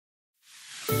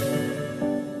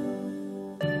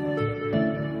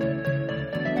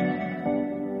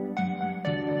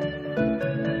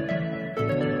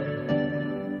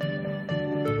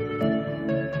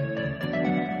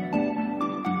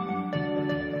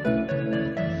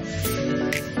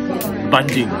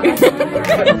bonding.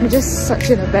 I'm just such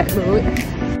in a bad mood.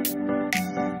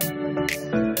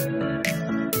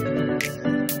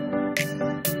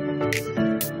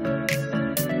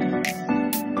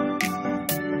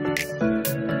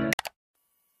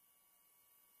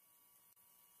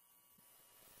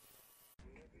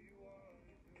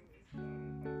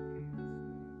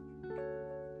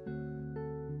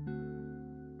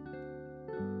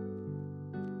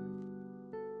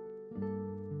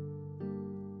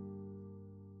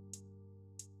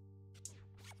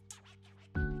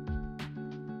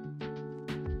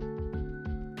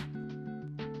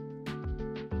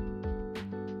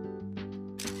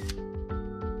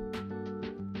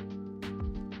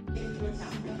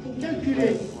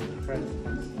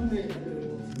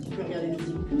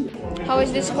 How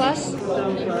is this class?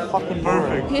 Fucking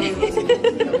perfect.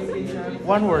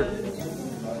 One word.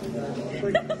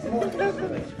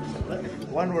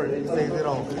 One word, it says it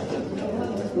all.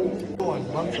 Go on,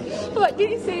 Bangsa. What did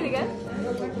you say it again?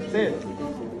 Say it.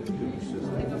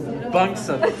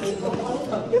 Bangsa.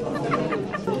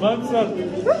 Bangsa.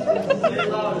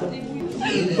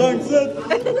 Bangsa.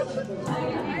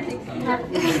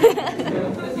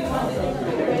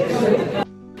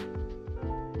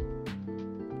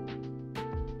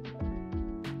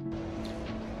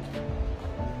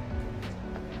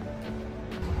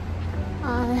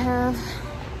 I have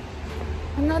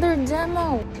another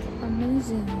demo.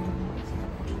 Amazing.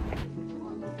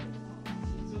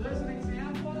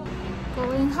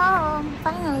 Going home,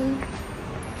 finally.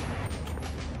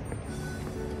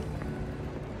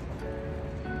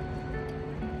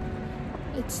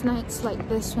 It's nights like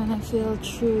this when I feel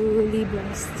truly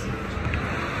blessed.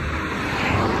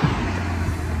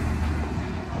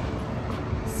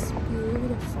 It's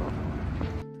beautiful.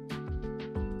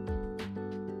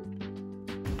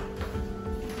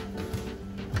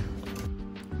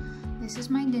 This is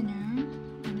my dinner,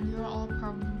 and you're all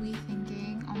probably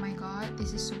thinking, oh my god,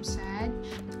 this is so sad.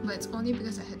 But it's only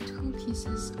because I had 2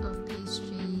 pieces of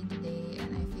pastry today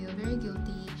and I feel very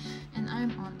guilty, and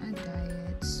I'm on a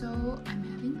diet, so I'm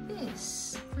having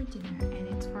this for dinner, and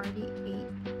it's already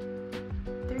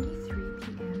 8:33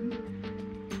 p.m.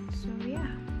 So yeah.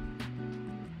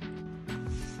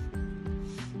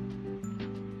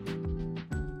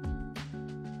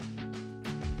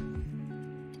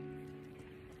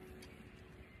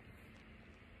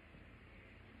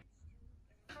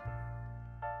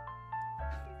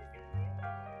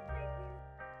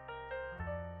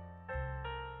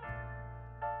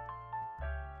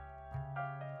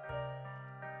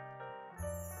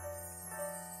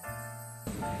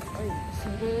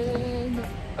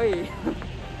 Oi.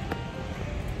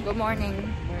 Good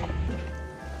morning.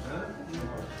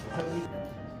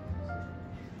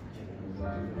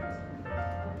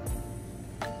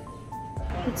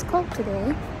 It's cold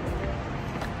today,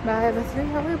 but I have a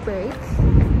 3-hour break,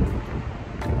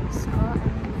 so I'm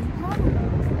home.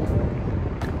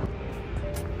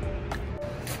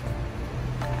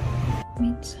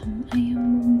 Made some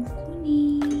ayam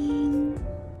kuning.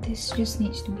 This just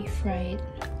needs to be fried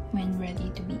when ready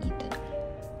to be eaten.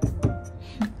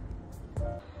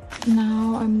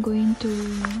 Now I'm going to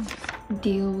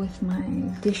deal with my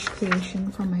dish creation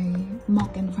for my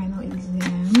mock and final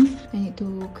exam. I need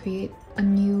to create a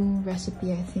new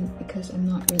recipe, I think, because I'm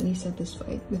not really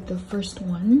satisfied with the first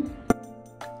one.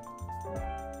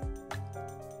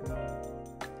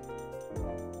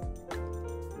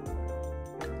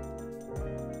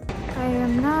 I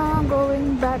am now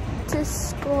going back to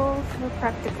school for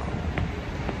practical.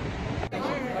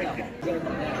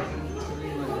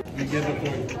 You get the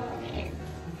point.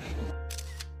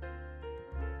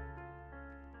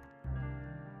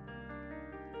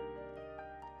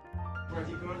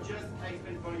 Just I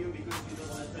explain for you because you don't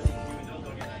understand it, you don't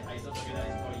organize, I don't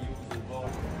organize for you the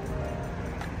board.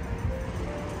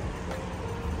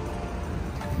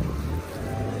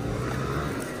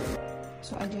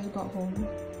 So I just got home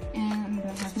and I'm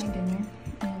gonna have my dinner,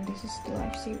 and this is the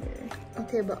lifesaver.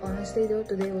 Okay, but honestly though,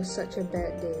 today was such a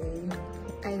bad day.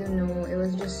 I don't know, it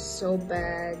was just so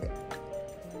bad.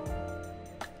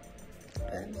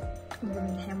 But I'm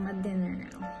gonna have my dinner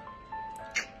now.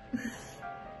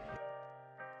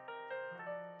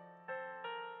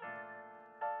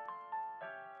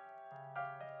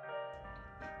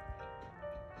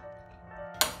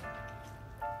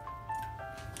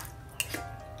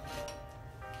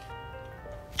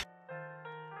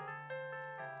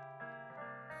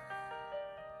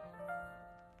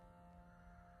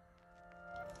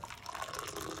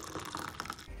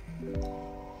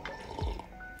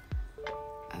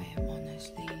 I am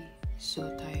honestly so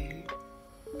tired.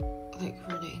 Like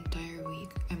for the entire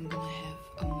week, I'm gonna have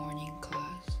a morning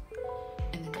class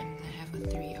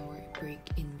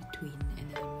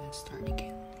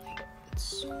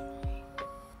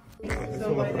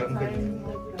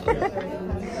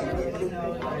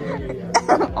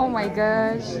Oh my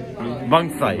gosh.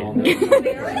 Bangsai.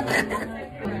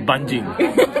 Banjing.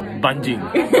 Banjing.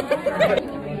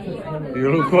 You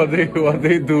look what they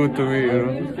do to me, you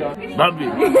know. Babi.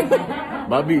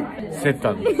 Babi.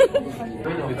 Setan.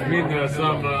 It means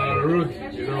some root,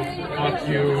 you know, fuck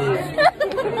you,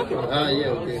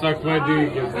 Yeah, okay. suck my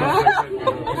dick and stuff like that, you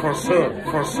know. For sure.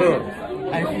 For sure.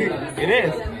 I think it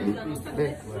is.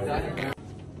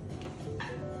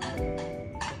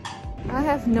 I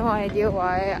have no idea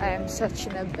why I am such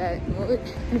in a bad mood.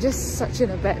 I'm just such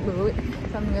in a bad mood.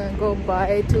 So I'm gonna go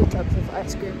buy 2 tubs of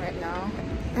ice cream right now.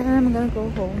 And then I'm gonna go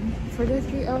home for the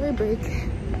 3-hour break.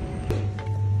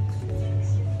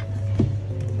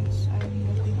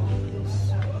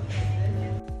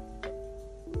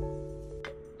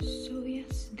 So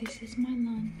yes, this is my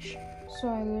lunch. So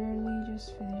I literally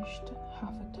just finished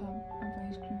half a tub of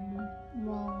ice cream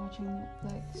while watching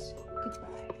Netflix.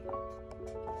 Goodbye.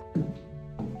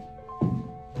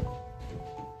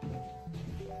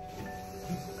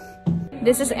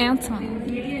 This is Anton.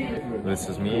 This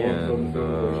is me, and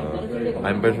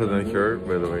I'm better than her,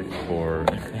 by the way, for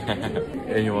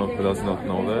anyone who does not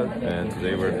know that. And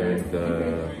today we're doing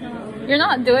the... You're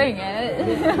not doing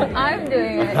it. I'm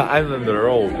doing it. I'm in the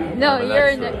role. No, I'm an you're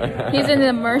in extra. he's in the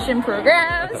immersion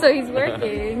program, so he's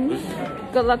working.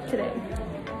 Good luck today.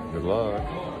 Good luck.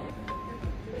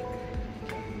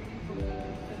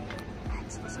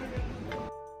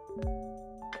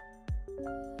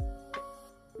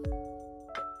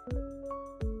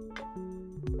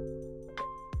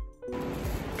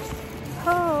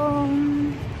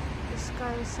 Home. The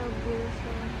sky is so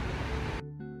beautiful.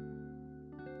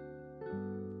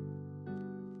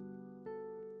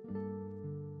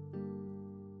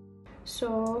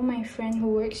 So my friend who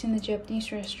works in the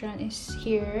Japanese restaurant is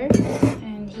here,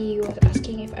 and he was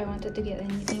asking if I wanted to get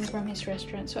anything from his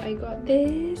restaurant. So I got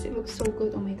this. It looks so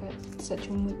good. Oh my god, it's such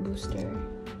a mood booster.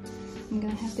 I'm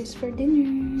gonna have this for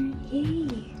dinner.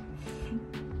 Yay!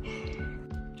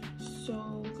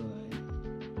 So good.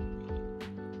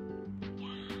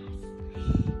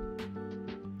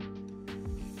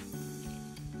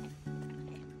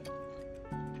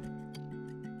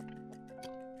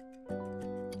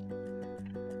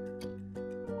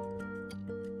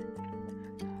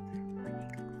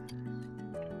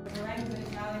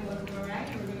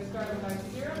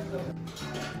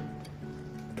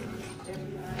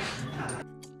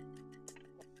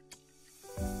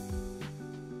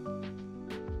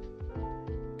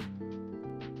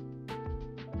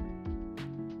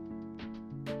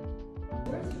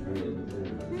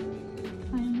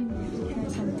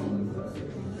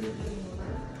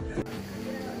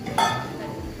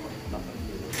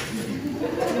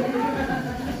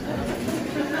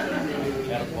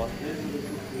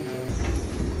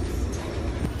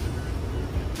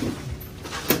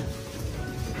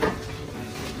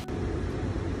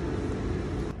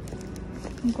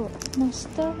 Got my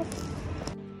stuff.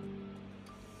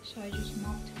 So I just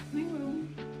mopped my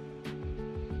room.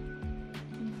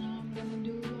 And now I'm gonna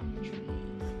do laundry.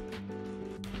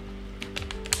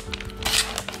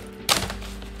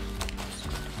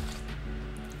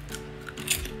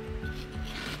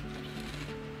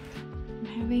 I'm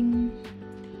having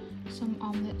some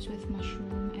omelets with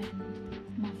mushroom and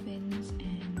muffins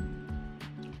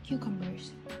and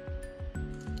cucumbers.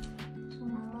 So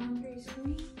my laundry is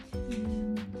clean.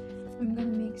 And I'm gonna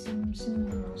make some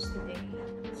cinnamon rolls today.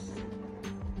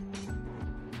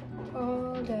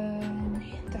 All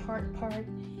the hard part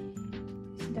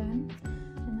is done,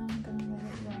 and now I'm gonna let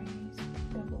it rise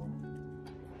double.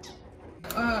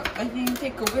 I think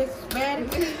takeaway is bad,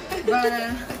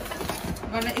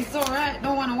 but it's alright.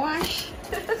 Don't wanna wash.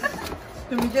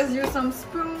 Let me just use some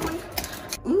spoon.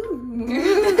 Ooh!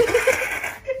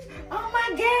 Oh my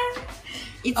god!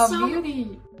 It's A so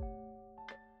beauty.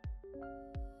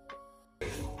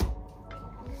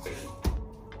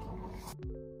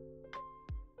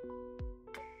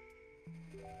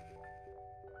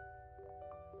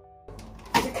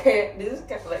 Okay, this is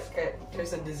kind of like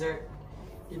there's a dessert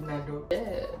in Indo.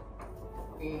 Yeah.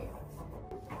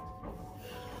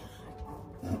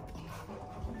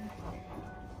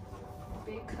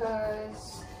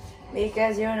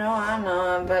 Because you know I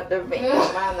know about the baby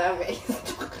my love is.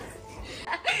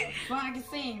 Fuck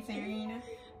sing, Serena.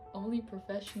 Only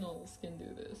professionals can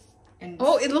do this. And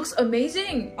Oh, it looks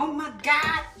amazing. oh my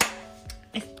god!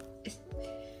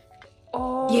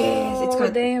 Oh, Yes, it's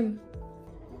good. Damn.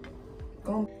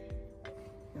 Go.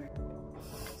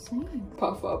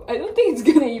 Puff up. I don't think it's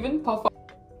gonna even puff up.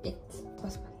 It's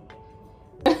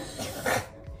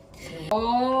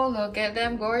Oh, look at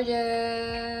them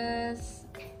gorgeous.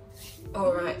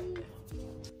 Alright.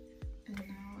 And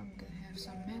now I'm gonna have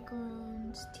some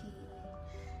macarons, tea,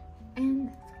 and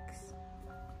Netflix.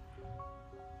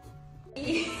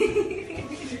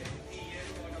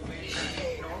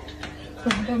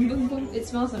 Boom, boom, boom. It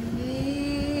smells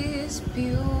amazing. This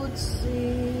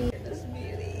beauty. This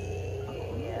beauty.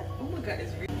 Oh yeah. Oh my god,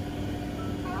 it's really.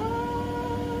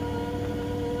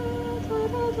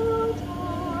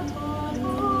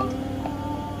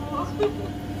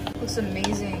 Looks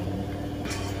amazing.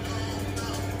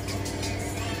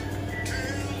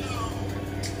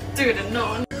 Dude,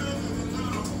 no.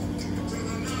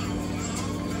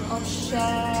 Oh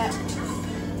shit.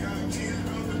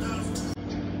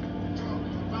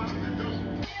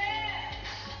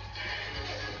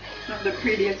 Not the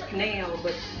prettiest canal,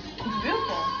 but it's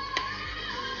beautiful.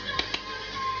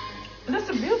 That's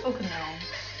a beautiful canal.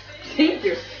 Thank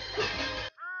you.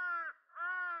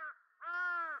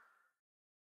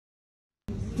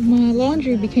 My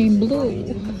laundry became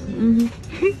blue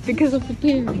because of the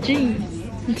pair of jeans.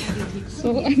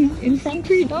 So I'm in front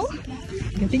tree now,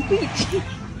 getting bleach.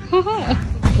 Haha.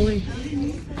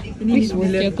 Please work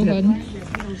ya Tuhan.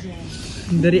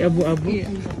 Dari abu-abu. Iya.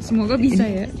 Semoga bisa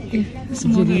ya.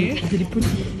 Semoga ya. Jadi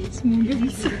putih. Semoga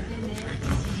bisa.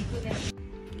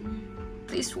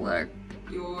 Please work.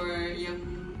 Your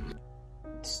young.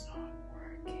 It's not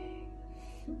working.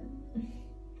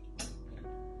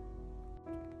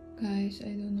 Guys,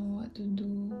 I don't know what to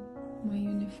do. My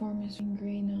uniform is in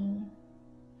gray now.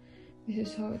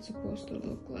 This is how it's supposed to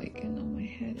look like, and now my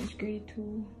head is gray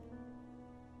too.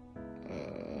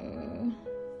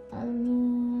 I don't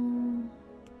know.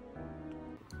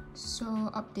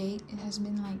 So, update, it has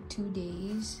been like 2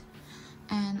 days,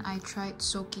 and I tried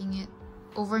soaking it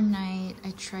overnight.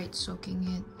 I tried soaking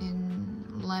it in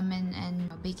lemon and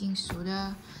baking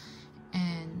soda,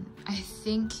 and I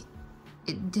think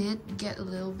it did get a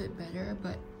little bit better,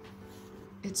 but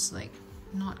it's like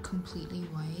not completely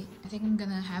white. I think I'm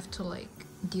gonna have to like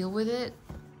deal with it,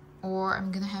 or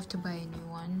I'm gonna have to buy a new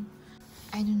one.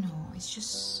 I don't know, it's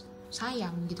just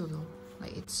sayang gitu loh.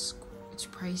 Like it's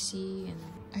pricey, and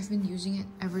I've been using it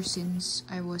ever since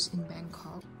I was in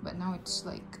Bangkok, but now it's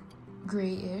like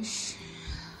grayish.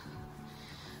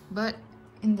 But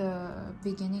in the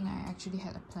beginning, I actually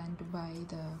had a plan to buy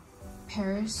the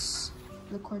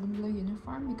Cordon Bleu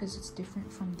uniform because it's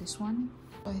different from this one.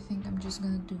 So I think I'm just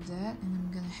gonna do that, and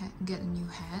I'm gonna get a new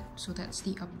hat. So that's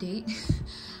the update.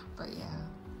 But yeah,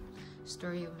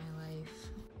 story of my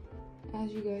life.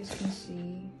 As you guys can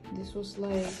see, this was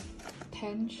like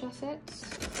 10 chassettes,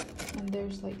 and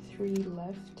there's like 3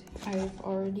 left. I've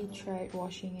already tried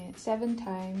washing it 7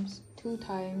 times. 2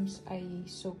 times I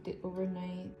soaked it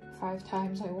overnight. 5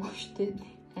 times I washed it,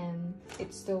 and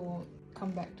it still won't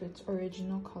come back to its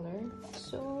original color.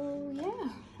 So yeah,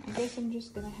 I guess I'm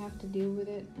just gonna have to deal with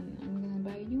it, and I'm gonna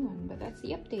buy a new one. But that's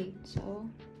the update.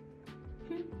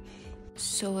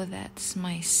 So that's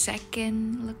my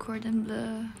second Le Cordon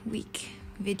Bleu week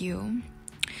video.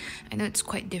 I know it's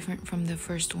quite different from the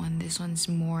first one. This one's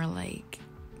more like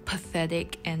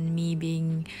pathetic and me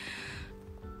being,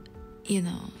 you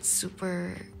know,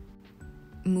 super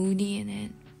moody in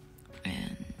it,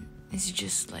 and it's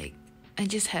just like I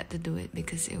just had to do it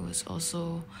because it's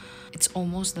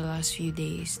almost the last few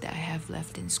days that I have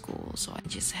left in school, so I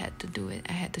just had to do it.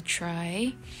 I had to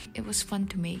try. It was fun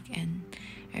to make, and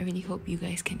I really hope you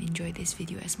guys can enjoy this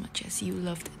video as much as you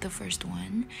loved the first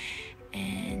one.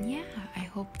 And yeah, I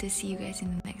hope to see you guys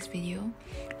in the next video.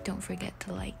 Don't forget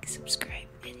to like, subscribe.